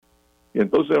Y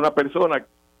entonces una persona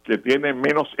que tiene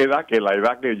menos edad que la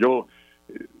edad que yo,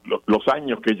 los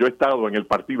años que yo he estado en el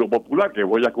Partido Popular, que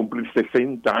voy a cumplir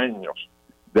 60 años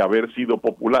de haber sido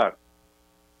popular,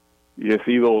 y he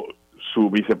sido su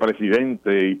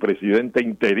vicepresidente y presidente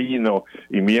interino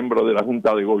y miembro de la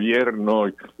Junta de Gobierno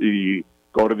y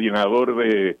coordinador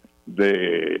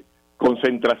de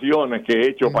concentraciones que he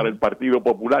hecho para el Partido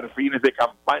Popular, fines de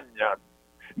campaña,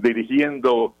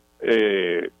 dirigiendo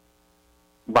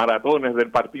maratones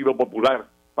del Partido Popular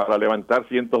para levantar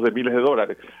cientos de miles de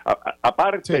dólares.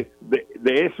 Aparte de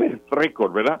ese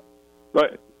récord, ¿verdad?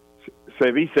 Entonces,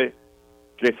 se dice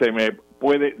que se me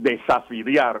puede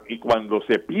desafiliar, y cuando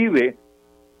se pide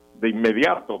de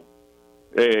inmediato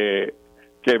que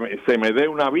se me dé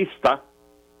una vista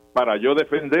para yo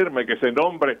defenderme, que se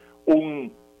nombre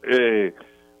un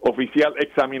oficial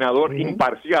examinador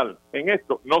imparcial, en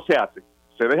esto no se hace.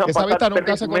 Se dejan esa pasar vista nunca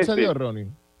 3 se meses. concedió, Ronnie.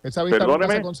 Esa vista nunca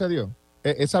se concedió.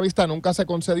 Esa vista nunca se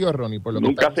concedió, Ronnie, por lo que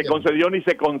nunca se concedió ni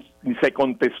se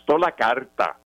contestó la carta.